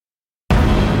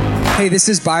Hey, this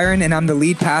is Byron, and I'm the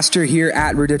lead pastor here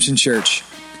at Redemption Church.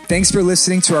 Thanks for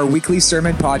listening to our weekly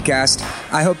sermon podcast.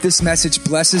 I hope this message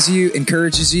blesses you,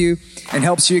 encourages you, and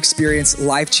helps you experience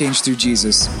life change through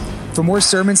Jesus. For more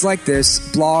sermons like this,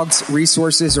 blogs,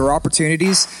 resources, or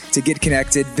opportunities to get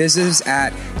connected, visit us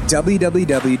at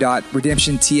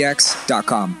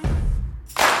www.redemptiontx.com.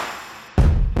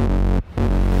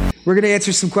 We're going to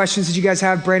answer some questions that you guys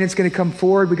have. Brandon's going to come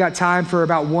forward. We got time for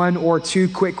about one or two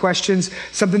quick questions.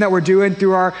 Something that we're doing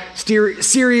through our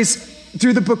series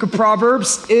through the book of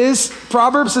Proverbs is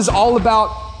all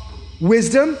about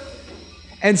wisdom.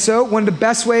 And so one of the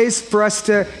best ways for us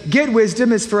to get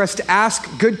wisdom is for us to ask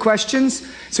good questions.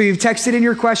 So you've texted in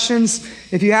your questions.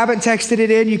 If you haven't texted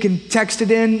it in, you can text it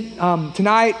in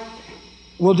tonight.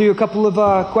 We'll do a couple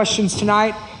of questions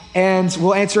tonight. And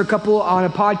we'll answer a couple on a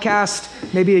podcast,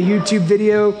 maybe a YouTube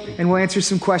video, and we'll answer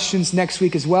some questions next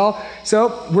week as well.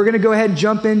 So we're going to go ahead and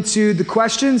jump into the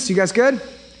questions. You guys good?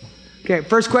 Okay,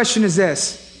 first question is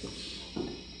this.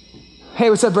 Hey,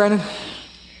 what's up, Brandon?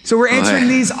 So we're answering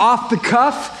these off the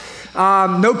cuff,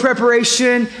 no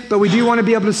preparation, but we do want to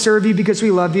be able to serve you because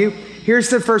we love you. Here's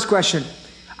the first question.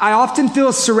 I often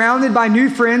feel surrounded by new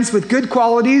friends with good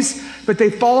qualities, but they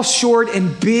fall short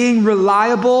in being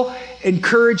reliable,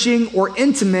 encouraging, or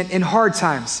intimate in hard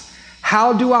times.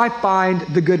 How do I find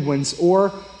the good ones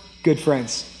or good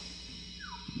friends?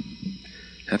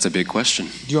 That's a big question.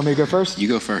 Do you want me to go first? You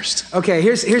go first. Okay,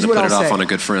 here's what I'll say. Put it off on a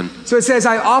good friend. So it says,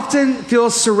 I often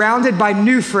feel surrounded by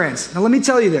new friends. Now let me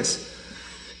tell you this.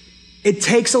 It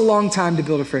takes a long time to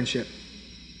build a friendship.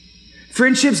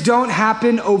 Friendships don't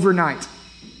happen overnight.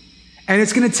 And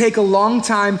it's going to take a long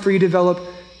time for you to develop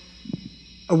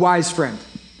a wise friend.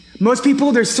 Most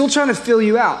people, they're still trying to fill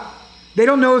you out. They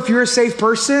don't know if you're a safe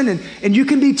person, and you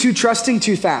can be too trusting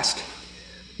too fast.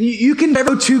 You can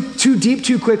never go too deep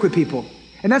too quick with people,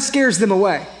 and that scares them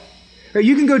away. Right?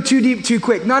 You can go too deep too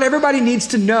quick. Not everybody needs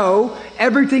to know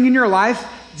everything in your life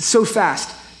so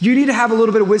fast. You need to have a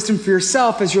little bit of wisdom for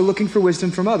yourself as you're looking for wisdom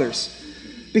from others.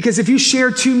 Because if you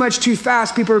share too much too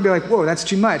fast, people will be like, whoa, that's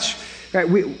too much. Right,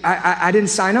 I didn't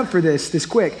sign up for this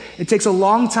quick. It takes a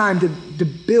long time to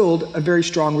build a very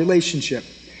strong relationship.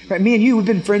 Right, me and you, we've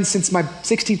been friends since my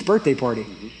 16th birthday party.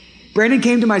 Brandon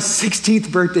came to my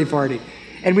 16th birthday party,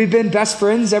 and we've been best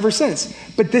friends ever since.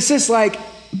 But this is like a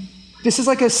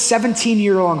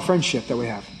 17-year-long friendship that we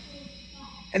have.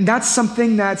 And that's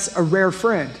something that's a rare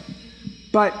friend.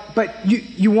 But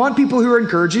you want people who are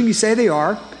encouraging. You say they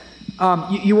are.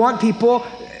 You want people,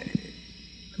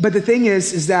 but the thing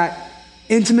is that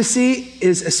intimacy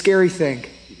is a scary thing.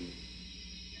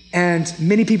 And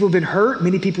many people have been hurt.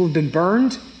 Many people have been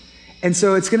burned. And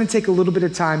so it's going to take a little bit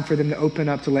of time for them to open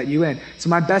up to let you in. So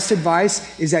my best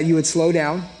advice is that you would slow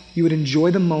down. You would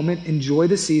enjoy the moment, enjoy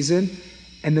the season,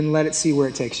 and then let it see where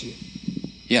it takes you.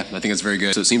 Yeah, I think that's very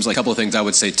good. So it seems like a couple of things I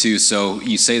would say too. So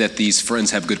you say that these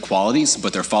friends have good qualities,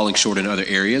 but they're falling short in other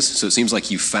areas. So it seems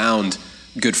like you found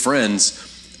good friends,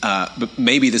 but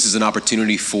maybe this is an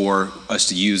opportunity for us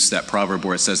to use that proverb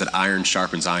where it says that iron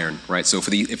sharpens iron, right? So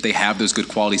if they have those good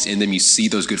qualities in them, you see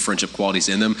those good friendship qualities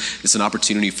in them, it's an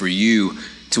opportunity for you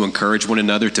to encourage one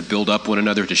another, to build up one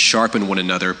another, to sharpen one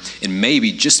another. And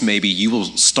maybe, just maybe, you will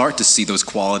start to see those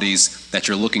qualities that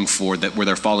you're looking for, that where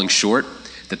they're falling short,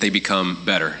 that they become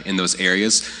better in those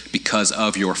areas because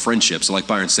of your friendship. So like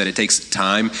Byron said, it takes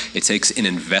time, it takes an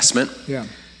investment. Yeah.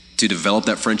 To develop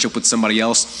that friendship with somebody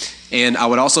else. And I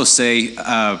would also say,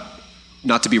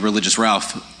 not to be religious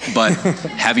Ralph, but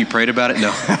have you prayed about it?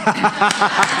 No.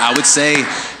 I would say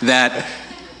that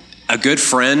a good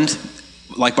friend,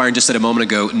 like Byron just said a moment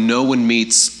ago, no one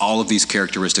meets all of these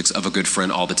characteristics of a good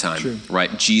friend all the time, True.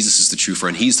 Right? Jesus is the true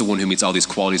friend. He's the one who meets all these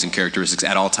qualities and characteristics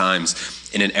at all times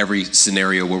and in every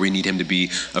scenario where we need him to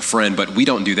be a friend. But we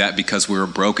don't do that because we're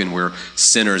broken, we're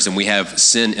sinners, and we have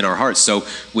sin in our hearts. So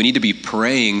we need to be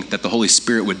praying that the Holy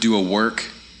Spirit would do a work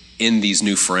in these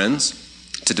new friends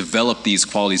to develop these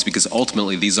qualities, because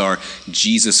ultimately these are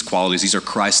Jesus qualities, these are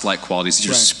Christ-like qualities, these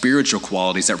are spiritual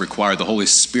qualities that require the Holy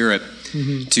Spirit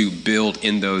to build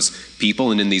in those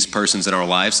people and in these persons in our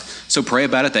lives. So pray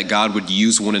about it, that God would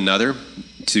use one another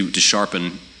to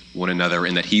sharpen one another,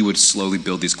 and that he would slowly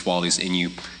build these qualities in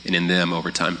you and in them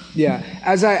over time. Yeah,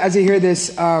 as I hear this,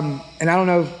 and I don't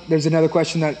know if there's another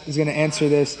question that is going to answer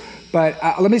this, but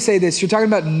let me say this. You're talking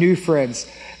about new friends.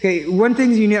 Okay, one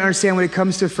thing you need to understand when it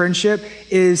comes to friendship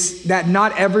is that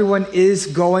not everyone is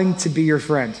going to be your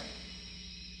friend.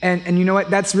 And you know what?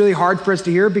 That's really hard for us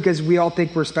to hear because we all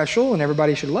think we're special and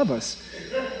everybody should love us.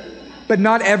 But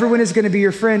not everyone is going to be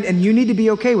your friend, and you need to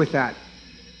be okay with that.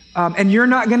 And you're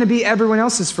not going to be everyone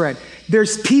else's friend.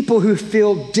 There's people who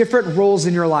fill different roles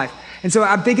in your life. And so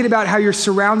I'm thinking about how you're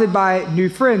surrounded by new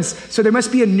friends. So there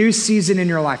must be a new season in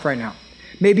your life right now.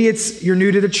 Maybe it's you're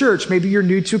new to the church. Maybe you're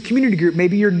new to a community group.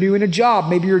 Maybe you're new in a job.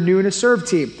 Maybe you're new in a serve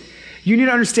team. You need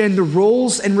to understand the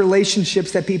roles and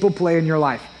relationships that people play in your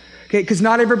life. Okay, because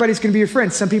not everybody's going to be your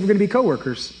friend. Some people are going to be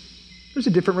coworkers. There's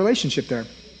a different relationship there.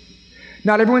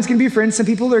 Not everyone's going to be your friend. Some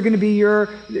people are going to be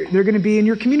they're going to be in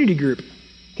your community group.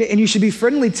 Okay, and you should be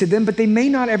friendly to them, but they may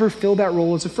not ever fill that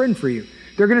role as a friend for you.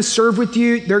 They're going to serve with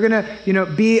you. They're going to,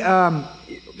 be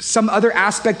some other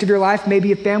aspect of your life.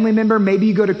 Maybe a family member. Maybe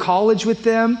you go to college with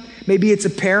them. Maybe it's a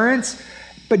parent.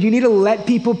 But you need to let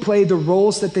people play the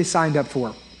roles that they signed up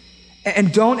for.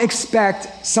 And don't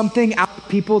expect something out of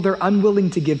people they're unwilling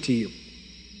to give to you.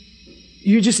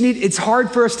 It's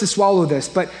hard for us to swallow this,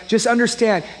 but just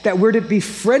understand that we're to be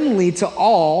friendly to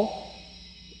all,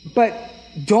 but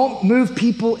don't move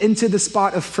people into the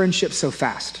spot of friendship so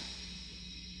fast.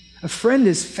 A friend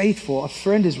is faithful. A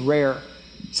friend is rare.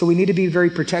 So we need to be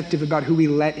very protective about who we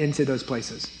let into those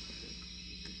places.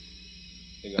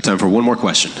 Time for one more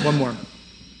question. One more.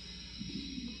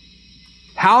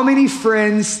 How many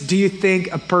friends do you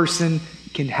think a person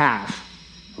can have?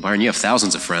 Byron, you have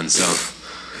thousands of friends, so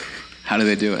how do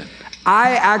they do it?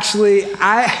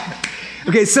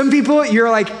 Okay, some people, you're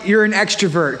an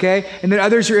extrovert, okay? And then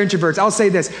others, you're introverts. I'll say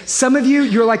this. Some of you,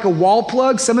 you're like a wall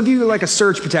plug. Some of you, you're like a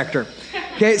surge protector,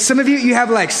 okay? Some of you, you have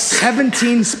like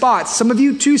 17 spots. Some of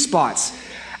you, 2 spots.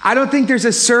 I don't think there's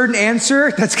a certain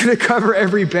answer that's going to cover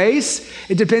every base.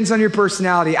 It depends on your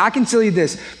personality. I can tell you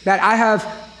this, that I have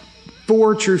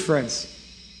 4 true friends.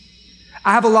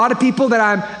 I have a lot of people that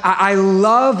I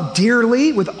love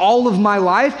dearly with all of my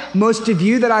life. Most of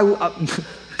you that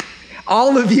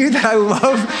all of you that I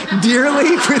love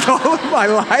dearly with all of my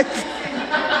life.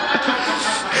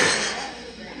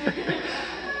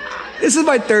 This is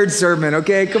my 3rd sermon,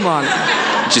 okay? Come on.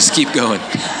 Just keep going.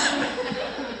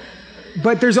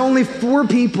 But there's only 4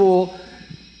 people,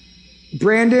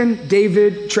 Brandon,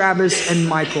 David, Travis, and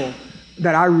Michael,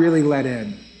 that I really let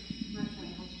in.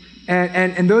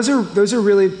 And those are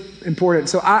really important.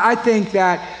 So I think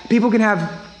that people can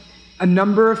have a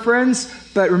number of friends,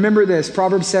 but remember this,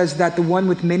 Proverbs says that the one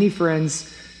with many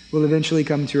friends will eventually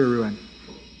come to a ruin.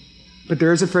 But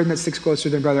there is a friend that sticks closer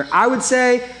than brother. I would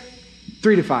say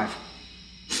 3 to 5.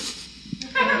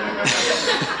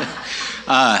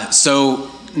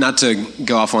 So not to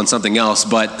go off on something else,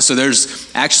 but so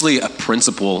there's actually a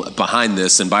principle behind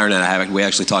this, and Byron and we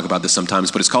actually talk about this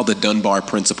sometimes, but it's called the Dunbar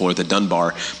principle, or the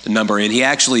Dunbar number, and he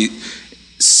actually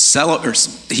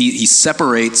he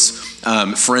separates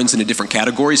friends into different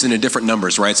categories and into different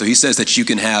numbers, right? So he says that you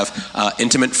can have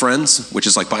intimate friends, which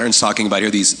is like Byron's talking about here,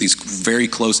 these very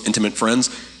close intimate friends.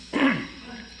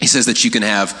 He says that you can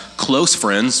have close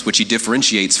friends, which he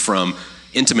differentiates from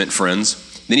intimate friends.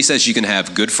 Then he says you can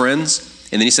have good friends,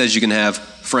 and then he says you can have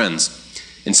friends.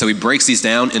 And so he breaks these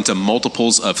down into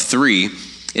multiples of 3,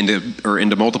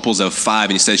 into multiples of 5,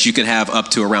 and he says you can have up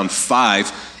to around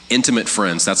 5 intimate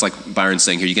friends. That's like Byron's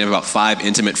saying here. You can have about 5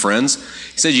 intimate friends.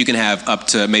 He says you can have up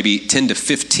to maybe 10 to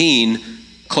 15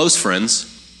 close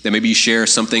friends that maybe you share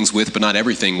some things with, but not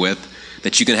everything with.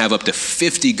 That you can have up to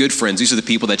 50 good friends. These are the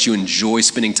people that you enjoy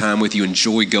spending time with, you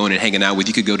enjoy going and hanging out with.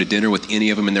 You could go to dinner with any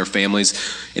of them and their families.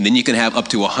 And then you can have up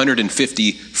to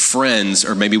 150 friends,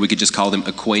 or maybe we could just call them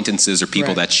acquaintances, or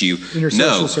people that you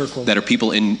know, that are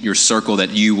people in your circle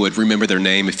that you would remember their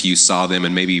name if you saw them,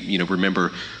 and maybe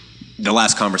remember the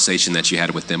last conversation that you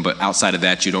had with them. But outside of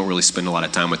that, you don't really spend a lot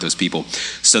of time with those people.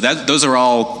 So those are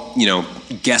all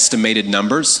guesstimated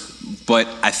numbers. But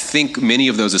I think many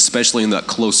of those, especially in that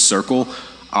close circle,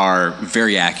 are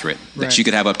very accurate. Right. That you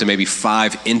could have up to maybe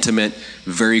 5 intimate,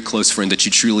 very close friends that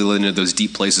you truly let into those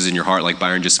deep places in your heart, like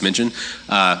Byron just mentioned.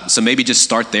 So maybe just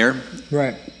start there,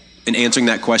 right, in answering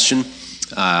that question.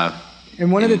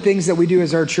 And one of the things that we do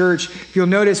as our church, if you'll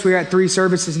notice, we're at 3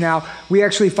 services now. We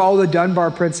actually follow the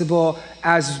Dunbar principle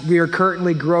as we are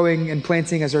currently growing and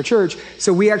planting as our church.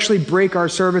 So we actually break our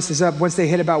services up. Once they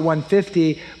hit about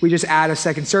 150, we just add a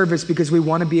second service, because we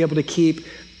want to be able to keep,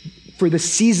 for the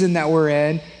season that we're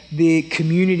in, the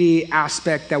community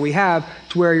aspect that we have,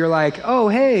 to where you're like, oh,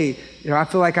 hey, I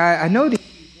feel like I know these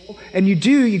people. And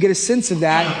you get a sense of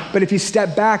that. But if you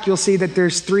step back, you'll see that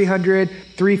there's 300,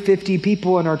 350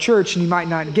 people in our church, and you might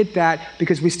not get that,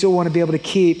 because we still want to be able to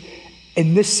keep,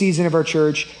 in this season of our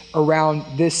church, around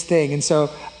this thing. And so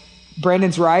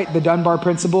Brandon's right, the Dunbar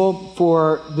principle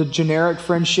for the generic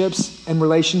friendships and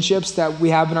relationships that we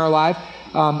have in our life.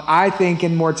 I think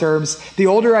in more terms, the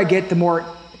older I get, the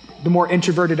more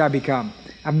introverted I become.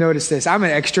 I've noticed this. I'm an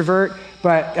extrovert,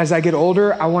 but as I get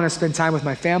older, I want to spend time with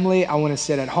my family. I want to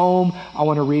sit at home. I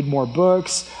want to read more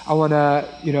books. I want to,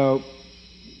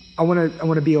 I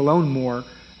want to be alone more.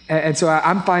 And so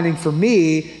I'm finding for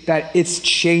me that it's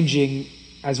changing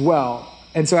as well.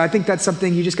 And so I think that's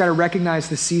something you just got to recognize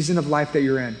the season of life that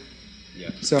you're in. Yeah.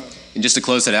 So, and just to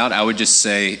close it out, I would just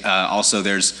say also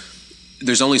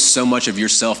there's only so much of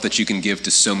yourself that you can give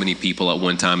to so many people at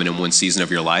one time and in one season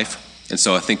of your life. And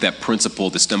so I think that principle,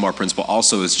 the Dunbar principle,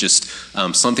 also is just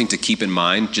something to keep in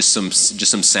mind, just some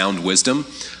sound wisdom.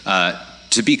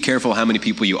 To be careful how many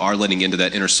people you are letting into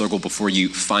that inner circle before you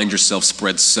find yourself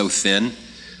spread so thin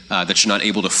that you're not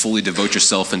able to fully devote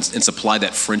yourself and supply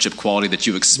that friendship quality that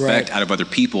you expect out of other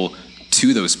people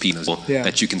to those people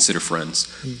that you consider friends.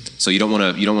 So you don't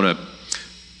want to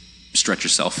stretch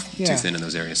yourself too thin in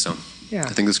those areas. So I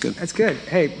think that's good. That's good.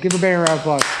 Hey, give Brandon a round of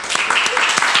applause.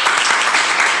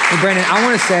 Hey, Brandon, I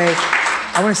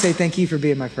want to say thank you for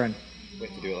being my friend. We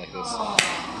have to do it like this.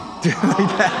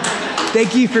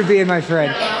 Thank you for being my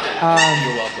friend.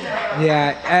 You're welcome.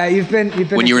 Yeah, you've been.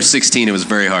 When you were 16, it was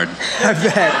very hard. I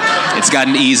bet. It's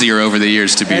gotten easier over the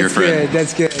years to be your friend.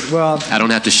 That's good. Well, I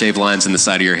don't have to shave lines in the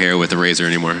side of your hair with a razor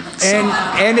anymore. So.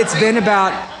 And it's been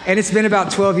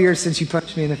about 12 years since you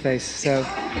punched me in the face. So,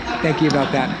 thank you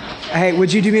about that. Hey,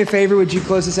 would you do me a favor? Would you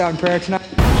close us out in prayer tonight?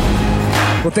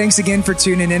 Well, thanks again for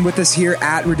tuning in with us here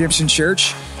at Redemption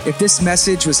Church. If this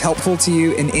message was helpful to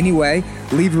you in any way,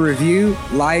 leave a review,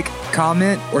 like,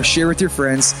 comment, or share with your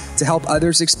friends to help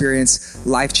others experience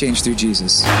life change through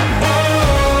Jesus.